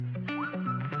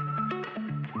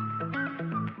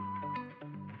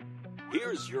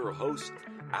Here's your host,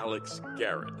 Alex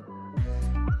Garrett.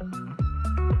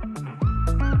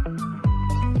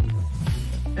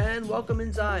 And welcome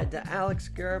inside to Alex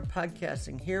Garrett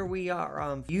Podcasting. Here we are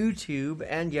on YouTube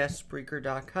and yes,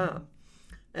 Spreaker.com.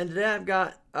 And today I've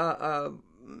got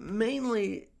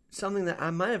mainly something that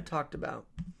I might have talked about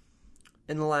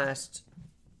in the last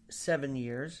 7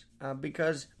 years,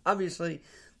 because obviously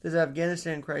this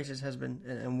Afghanistan crisis has been,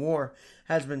 and war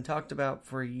has been talked about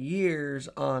for years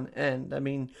on end. I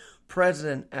mean,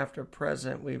 president after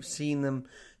president, we've seen them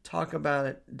talk about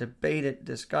it, debate it,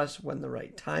 discuss when the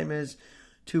right time is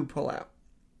to pull out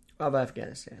of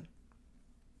Afghanistan.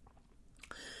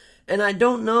 And I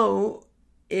don't know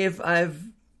if I've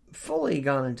fully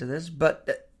gone into this,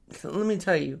 but let me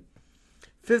tell you,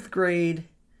 5th grade,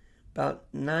 about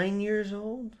 9 years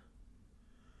old,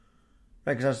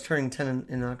 right, because I was turning 10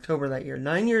 in October that year,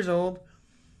 9 years old,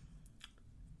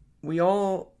 we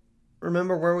all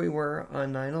remember where we were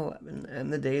on 9/11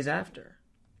 and the days after.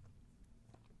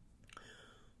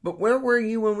 But where were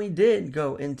you when we did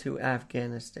go into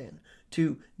Afghanistan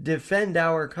to defend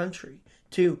our country,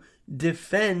 to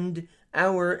defend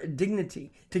our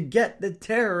dignity, to get the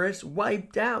terrorists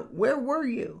wiped out? Where were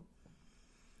you?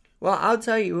 Well, I'll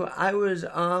tell you, I was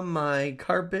on my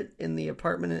carpet in the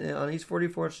apartment on East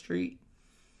 44th Street,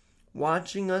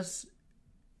 watching us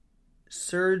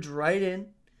surge right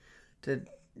in to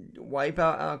wipe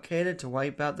out Al-Qaeda, to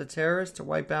wipe out the terrorists, to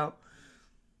wipe out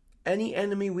any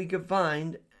enemy we could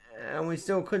find, and we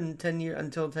still couldn't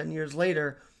until 10 years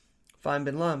later find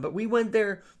bin Laden. But we went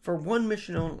there for one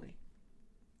mission only,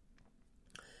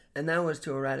 and that was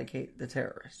to eradicate the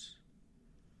terrorists.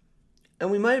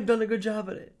 And we might have done a good job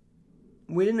at it.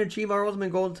 We didn't achieve our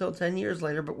ultimate goal until 10 years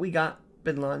later, but we got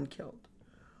bin Laden killed.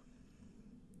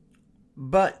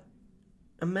 But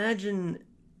imagine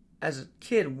as a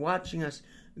kid watching us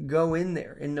go in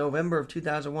there in November of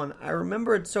 2001. I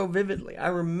remember it so vividly. I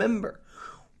remember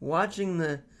watching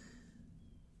the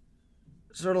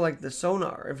sort of like the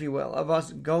sonar, if you will, of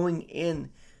us going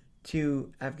in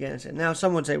to Afghanistan. Now,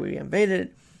 some would say we invaded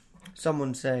it. Some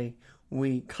would say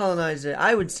we colonized it.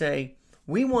 I would say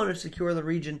we want to secure the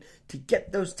region to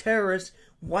get those terrorists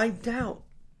wiped out.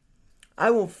 I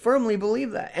will firmly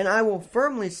believe that, and I will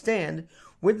firmly stand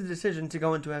with the decision to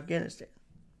go into Afghanistan.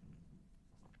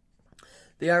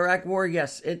 The Iraq War,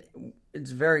 yes,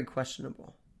 it's very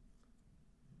questionable.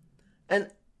 And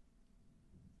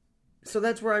so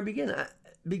that's where I begin,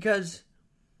 because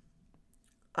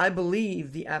I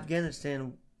believe the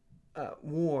Afghanistan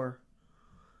war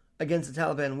against the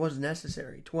Taliban was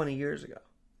necessary 20 years ago.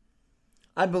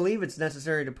 I believe it's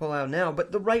necessary to pull out now,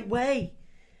 but the right way.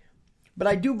 But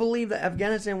I do believe that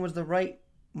Afghanistan was the right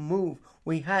move.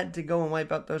 We had to go and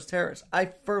wipe out those terrorists. I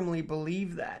firmly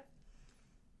believe that.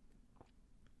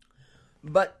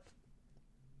 But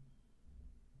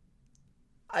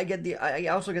I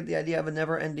also get the idea of a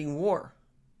never-ending war.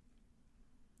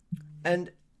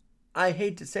 And I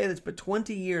hate to say this, but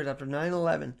 20 years after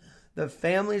 9/11, the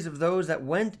families of those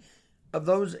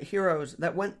heroes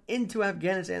that went into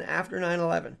Afghanistan after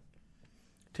 9/11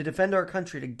 to defend our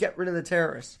country, to get rid of the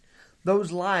terrorists,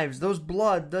 those lives, those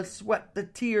blood, the sweat, the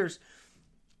tears.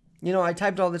 You know, I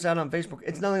typed all this out on Facebook.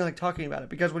 It's nothing like talking about it,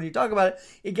 because when you talk about it,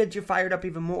 it gets you fired up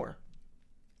even more.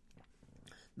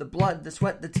 The blood, the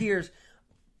sweat, the tears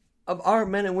of our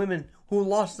men and women who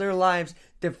lost their lives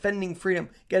defending freedom,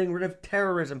 getting rid of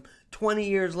terrorism. 20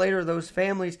 years later, those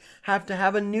families have to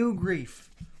have a new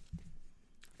grief.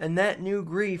 And that new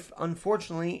grief,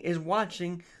 unfortunately, is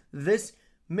watching this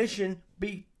mission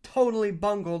be totally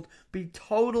bungled, be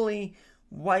totally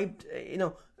wiped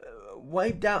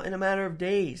out in a matter of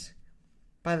days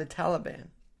by the Taliban.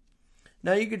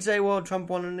 Now you could say, well, Trump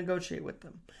wanted to negotiate with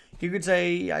them. You could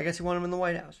say, I guess he wanted them in the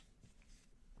White House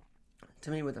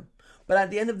to meet with them. But at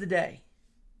the end of the day,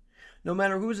 no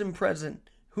matter who's the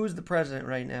president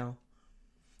right now,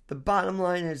 the bottom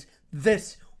line is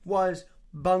this was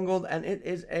bungled, and it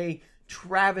is a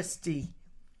travesty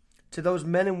to those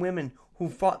men and women who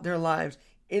fought their lives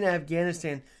in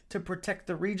Afghanistan to protect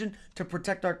the region, to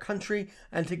protect our country,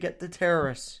 and to get the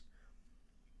terrorists.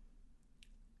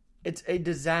 It's a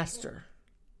disaster.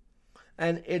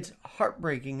 And it's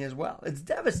heartbreaking as well. It's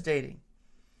devastating.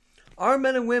 Our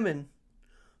men and women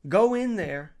go in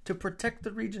there to protect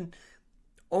the region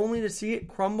only to see it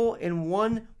crumble in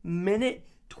 1 minute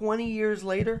 20 years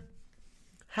later.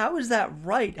 How is that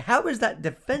right? How is that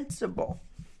defensible?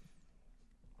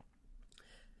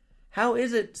 How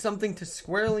is it something to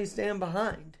squarely stand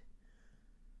behind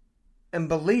and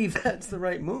believe that's the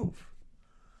right move?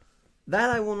 That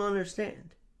I will not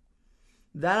understand.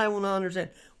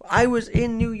 I was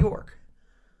in New York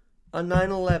on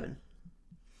 9/11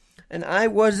 And I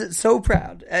was so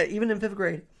proud, even in 5th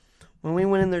grade, when we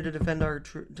went in there to defend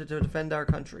our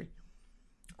country.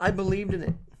 I believed in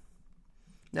it.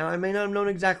 Now, I may not have known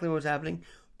exactly what was happening,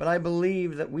 but I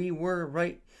believe that we were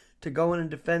right to go in and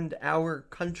defend our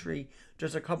country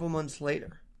just a couple months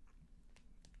later.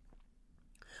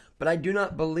 But I do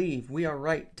not believe we are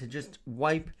right to just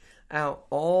wipe out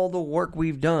all the work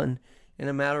we've done in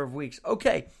a matter of weeks.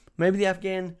 Okay, maybe the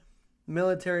Afghan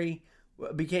military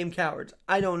became cowards.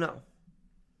 I don't know.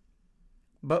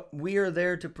 But we are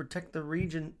there to protect the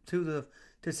region to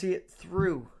see it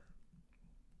through.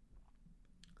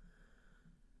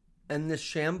 And this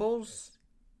shambles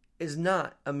is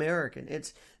not American.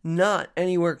 It's not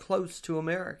anywhere close to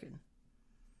American.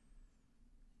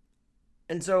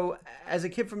 And so, as a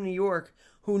kid from New York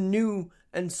who knew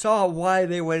and saw why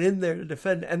they went in there to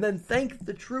defend, and then thanked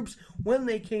the troops when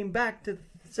they came back to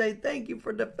say, thank you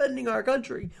for defending our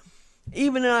country.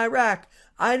 Even in Iraq,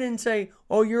 I didn't say,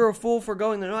 oh, you're a fool for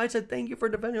going there. No, I said, thank you for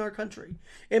defending our country.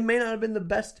 It may not have been the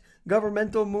best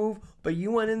governmental move, but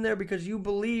you went in there because you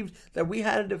believed that we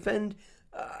had to defend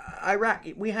Iraq.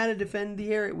 We had to defend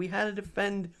the area. We had to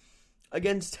defend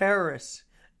against terrorists.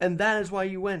 And that is why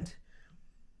you went.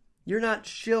 You're not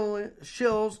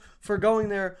shills for going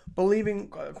there believing,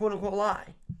 quote-unquote,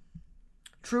 lie.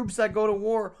 Troops that go to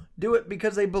war do it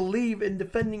because they believe in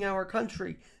defending our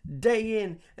country day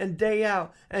in and day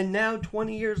out. And now,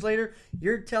 20 years later,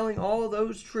 you're telling all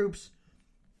those troops,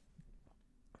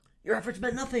 your efforts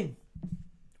meant nothing.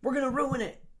 We're going to ruin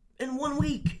it in 1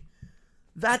 week.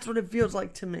 That's what it feels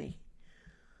like to me.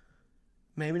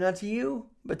 Maybe not to you,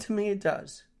 but to me it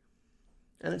does.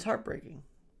 And it's heartbreaking.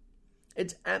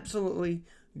 It's absolutely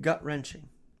gut-wrenching.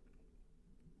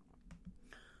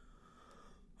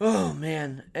 Oh,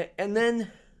 man. And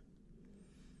then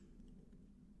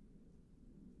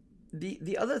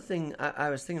the other thing I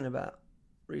was thinking about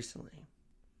recently.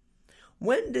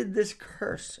 When did this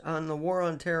curse on the war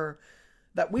on terror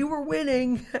that we were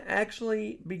winning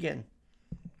actually begin?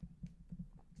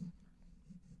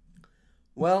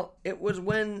 Well, it was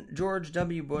when George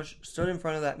W. Bush stood in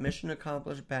front of that mission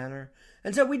accomplished banner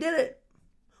and said, we did it.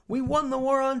 We won the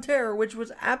war on terror, which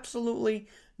was absolutely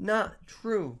not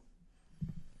true.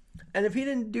 And if he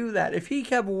didn't do that, if he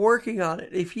kept working on it,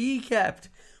 if he kept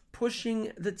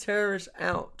pushing the terrorists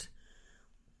out,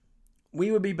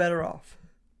 we would be better off.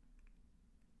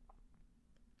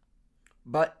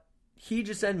 But he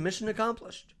just said, mission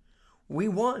accomplished. We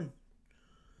won.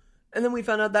 And then we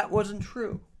found out that wasn't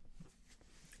true.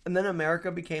 And then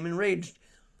America became enraged.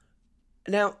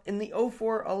 Now, in the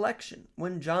 2004 election,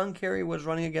 when John Kerry was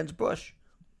running against Bush,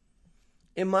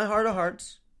 in my heart of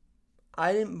hearts,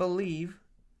 I didn't believe,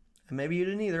 and maybe you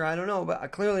didn't either, I don't know,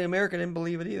 but clearly America didn't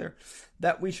believe it either,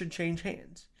 that we should change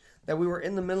hands. That we were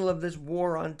in the middle of this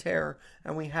war on terror,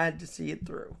 and we had to see it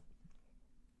through.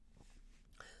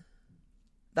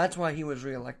 That's why he was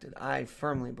reelected, I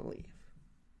firmly believe.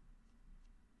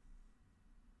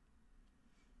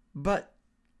 But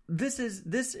this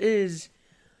is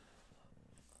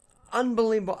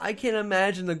unbelievable. I can't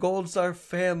imagine the Gold Star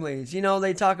families. You know,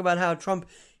 they talk about how Trump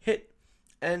hit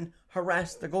and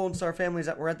harassed the Gold Star families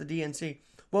that were at the DNC.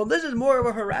 Well, this is more of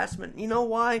a harassment. You know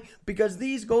why? Because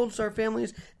these Gold Star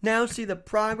families now see the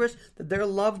progress that their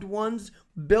loved ones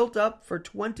built up for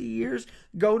 20 years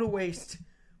go to waste.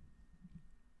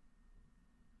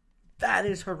 That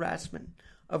is harassment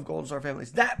of Gold Star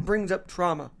families. That brings up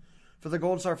trauma for the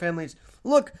Gold Star families.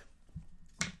 Look,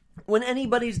 when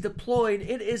anybody's deployed,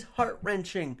 it is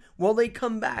heart-wrenching. Will they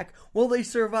come back? Will they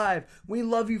survive? We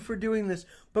love you for doing this,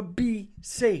 but be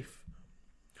safe.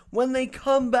 When they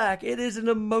come back, it is an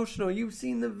emotional, you've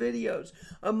seen the videos,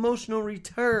 emotional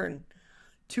return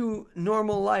to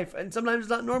normal life. And sometimes it's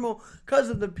not normal because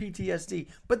of the PTSD,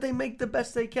 but they make the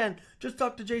best they can. Just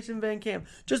talk to Jason Van Camp.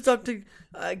 Just talk to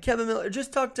Kevin Miller.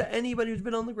 Just talk to anybody who's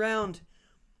been on the ground.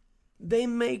 They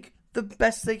make the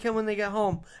best they can when they get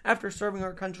home after serving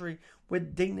our country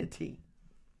with dignity.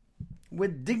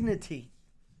 With dignity.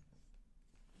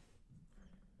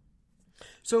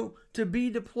 So to be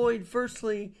deployed,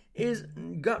 firstly, is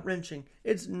gut-wrenching.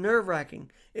 It's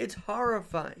nerve-wracking. It's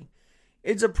horrifying.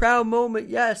 It's a proud moment,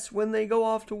 yes, when they go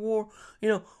off to war,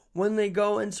 when they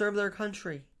go and serve their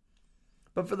country.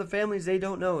 But for the families, they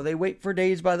don't know. They wait for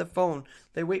days by the phone.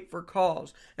 They wait for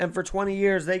calls. And for 20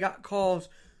 years, they got calls.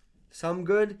 Some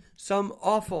good, some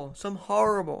awful, some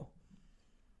horrible.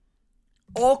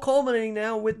 All culminating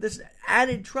now with this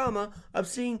added trauma of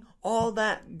seeing all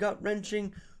that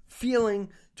gut-wrenching feeling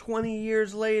 20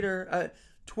 years later,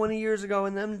 20 years ago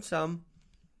and then some.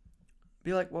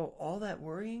 Be like, well, all that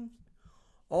worrying?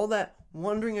 All that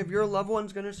wondering if your loved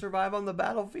one's going to survive on the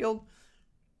battlefield?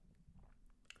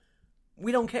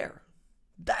 we don't care.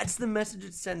 That's the message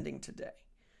it's sending today.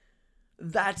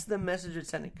 That's the message it's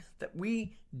sending, that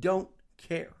we don't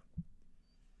care.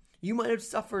 You might have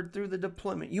suffered through the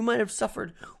deployment. You might have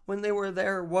suffered when they were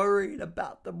there, worried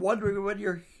about them, wondering when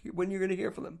you're going to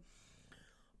hear from them.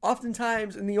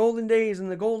 Oftentimes, in the olden days, in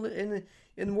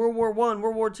World War I,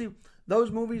 World War II,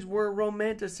 those movies were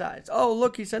romanticized. Oh,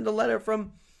 look, he sent a letter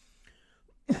from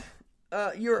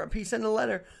Europe. He sent a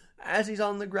letter as he's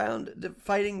on the ground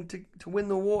fighting to win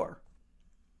the war.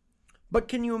 But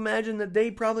can you imagine that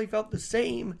they probably felt the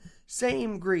same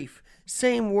grief,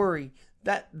 same worry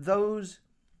that those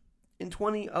in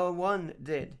 2001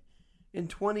 did, in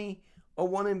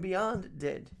 2001 and beyond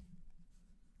did.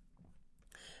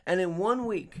 And in 1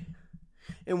 week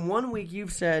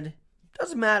you've said,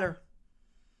 doesn't matter.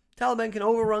 Taliban can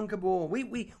overrun Kabul.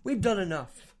 We've done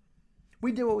enough.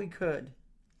 We did what we could.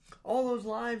 All those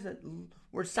lives that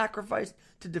were sacrificed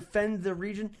to defend the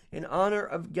region in honor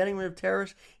of getting rid of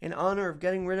terrorists, in honor of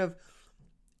getting rid of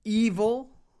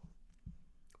evil.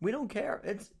 We don't care.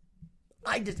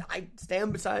 I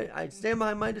stand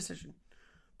behind my decision,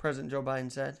 President Joe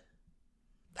Biden said.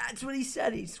 That's what he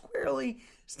said. He squarely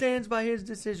stands by his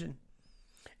decision.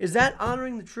 Is that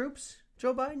honoring the troops,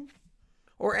 Joe Biden?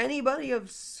 Or anybody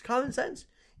of common sense?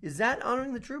 Is that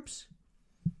honoring the troops?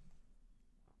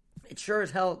 It sure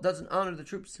as hell doesn't honor the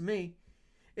troops to me.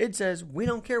 It says, we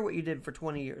don't care what you did for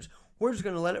 20 years. We're just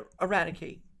going to let it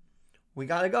eradicate. We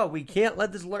got to go. We can't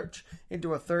let this lurch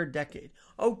into a third decade.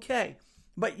 Okay,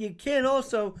 but you can't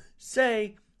also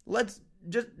say, let's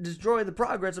just destroy the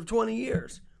progress of 20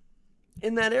 years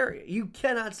in that area. You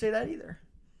cannot say that either.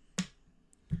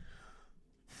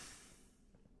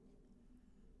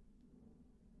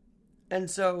 And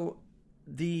so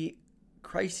the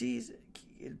crises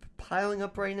piling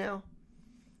up right now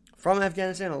from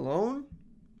Afghanistan alone.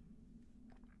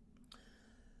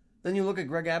 Then you look at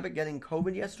Greg Abbott getting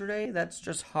COVID yesterday. That's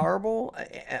just horrible.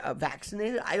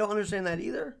 Vaccinated. I don't understand that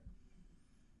either.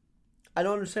 I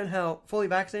don't understand how fully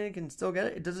vaccinated can still get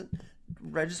it. It doesn't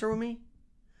register with me.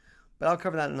 But I'll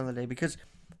cover that another day, because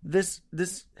this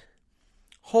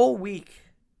whole week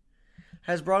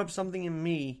has brought up something in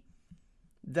me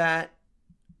that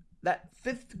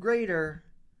fifth grader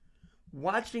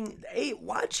watching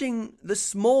the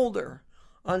smolder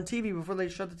on TV before they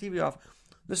shut the TV off,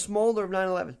 the smolder of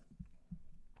 9/11,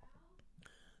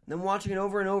 then watching it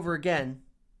over and over again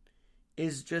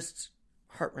is just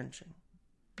heart-wrenching,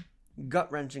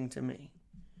 gut-wrenching to me.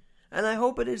 And I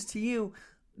hope it is to you,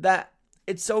 that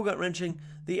it's so gut-wrenching.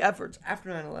 The efforts after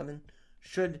 9/11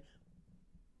 should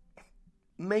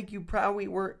make you proud we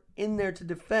were in there to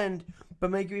defend, but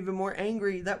make you even more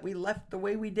angry that we left the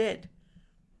way we did.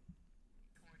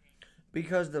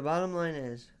 Because the bottom line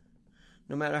is,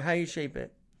 no matter how you shape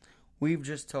it, we've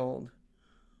just told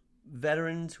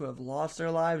veterans who have lost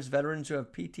their lives, veterans who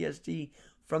have PTSD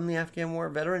from the Afghan war,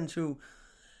 veterans who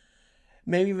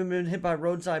maybe even been hit by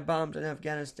roadside bombs in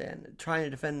Afghanistan trying to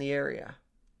defend the area,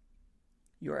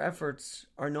 your efforts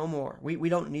are no more. We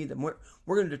don't need them. We're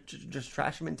going to just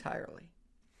trash them entirely.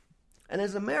 And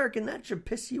as an American, that should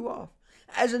piss you off.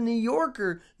 As a New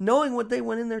Yorker, knowing what they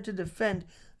went in there to defend,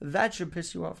 that should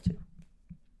piss you off too.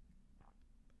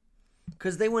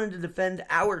 Because they wanted to defend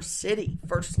our city,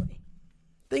 firstly.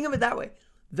 Think of it that way.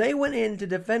 They went in to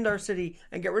defend our city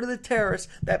and get rid of the terrorists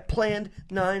that planned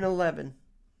 9/11.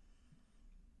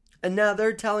 And now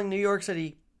they're telling New York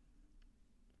City,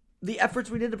 the efforts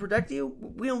we did to protect you,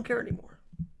 we don't care anymore.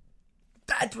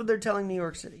 That's what they're telling New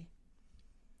York City.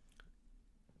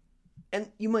 And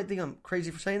you might think I'm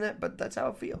crazy for saying that, but that's how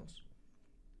it feels.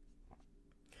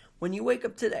 When you wake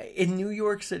up today in New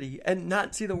York City and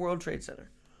not see the World Trade Center,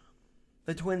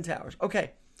 the Twin Towers.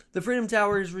 Okay, the Freedom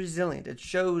Tower is resilient. It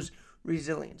shows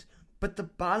resilience. But the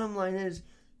bottom line is,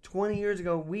 20 years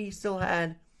ago, we still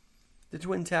had the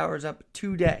Twin Towers up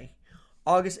today.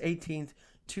 August 18th,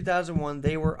 2001,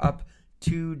 they were up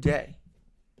today.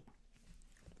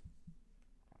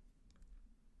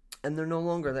 And they're no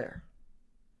longer there.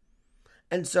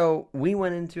 And so we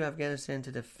went into Afghanistan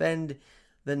to defend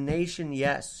the nation,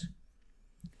 yes.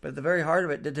 But at the very heart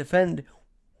of it, to defend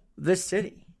this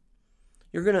city.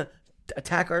 You're going to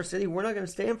attack our city, we're not going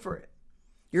to stand for it.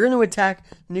 You're going to attack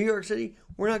New York City,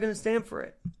 we're not going to stand for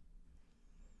it.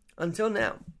 Until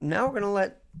now. Now we're going to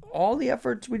let all the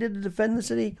efforts we did to defend the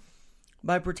city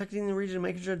by protecting the region,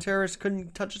 making sure terrorists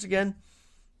couldn't touch us again,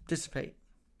 dissipate.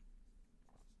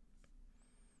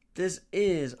 This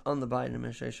is on the Biden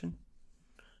administration.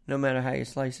 No matter how you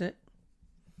slice it.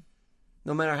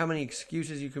 No matter how many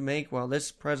excuses you can make, well,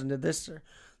 this president did this, or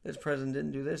this president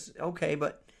didn't do this. Okay,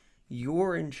 but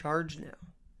you're in charge now.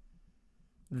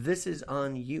 This is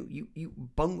on you. You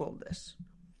bungled this.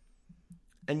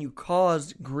 And you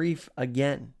caused grief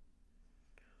again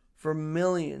for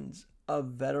millions of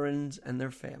veterans and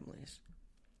their families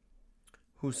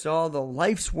who saw the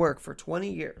life's work for 20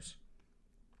 years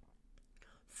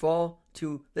fall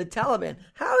to the Taliban.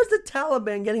 How is the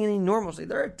Taliban getting any normalcy?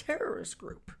 They're a terrorist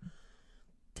group.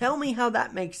 Tell me how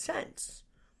that makes sense.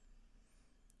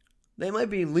 They might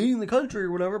be leading the country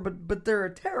or whatever, but they're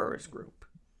a terrorist group.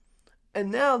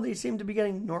 And now they seem to be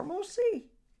getting normalcy.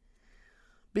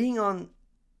 Being on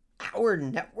our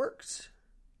networks.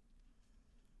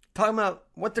 Talking about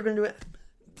what they're going to do.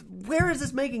 Where is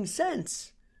this making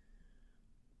sense?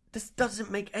 This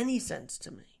doesn't make any sense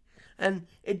to me. And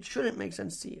it shouldn't make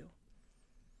sense to you.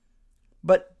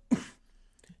 But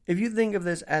if you think of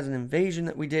this as an invasion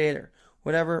that we did or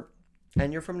whatever,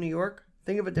 and you're from New York,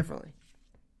 think of it differently.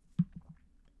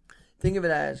 Think of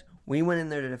it as we went in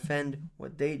there to defend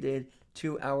what they did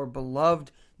to our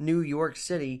beloved New York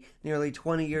City nearly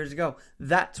 20 years ago.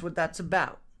 That's what that's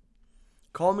about.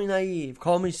 Call me naive,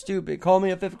 call me stupid, call me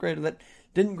a fifth grader that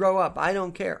didn't grow up. I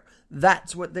don't care.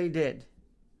 That's what they did.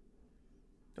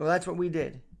 Well, that's what we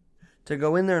did. To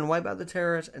go in there and wipe out the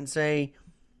terrorists and say,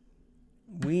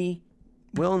 we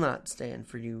will not stand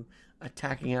for you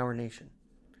attacking our nation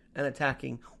and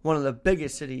attacking one of the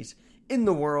biggest cities in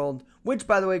the world, which,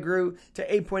 by the way, grew to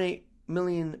 8.8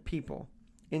 million people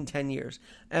in 10 years.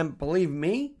 And believe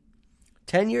me,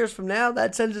 10 years from now,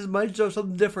 that census might show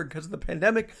something different because of the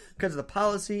pandemic, because of the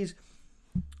policies.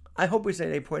 I hope we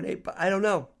say 8.8, but I don't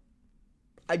know.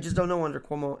 I just don't know under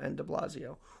Cuomo and de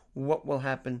Blasio what will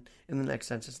happen in the next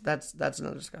census. That's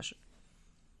another discussion.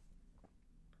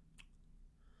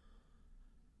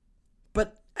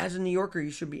 But as a New Yorker,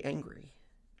 you should be angry.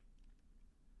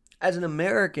 As an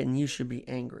American, you should be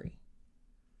angry.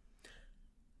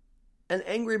 And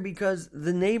angry because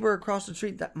the neighbor across the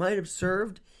street that might have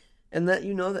served, and that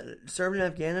you know that served in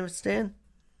Afghanistan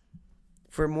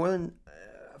for more than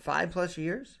 5+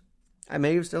 years, I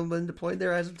may have still been deployed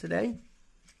there as of today.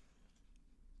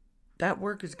 That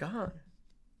work is gone.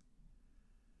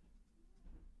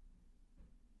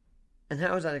 And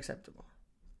how is that acceptable?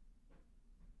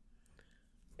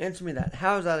 Answer me that.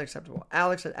 How is that acceptable?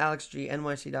 Alex at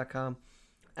alexgnyc.com.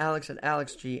 Alex at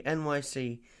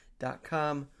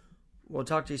alexgnyc.com. We'll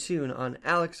talk to you soon on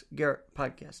Alex Garrett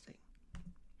Podcasting.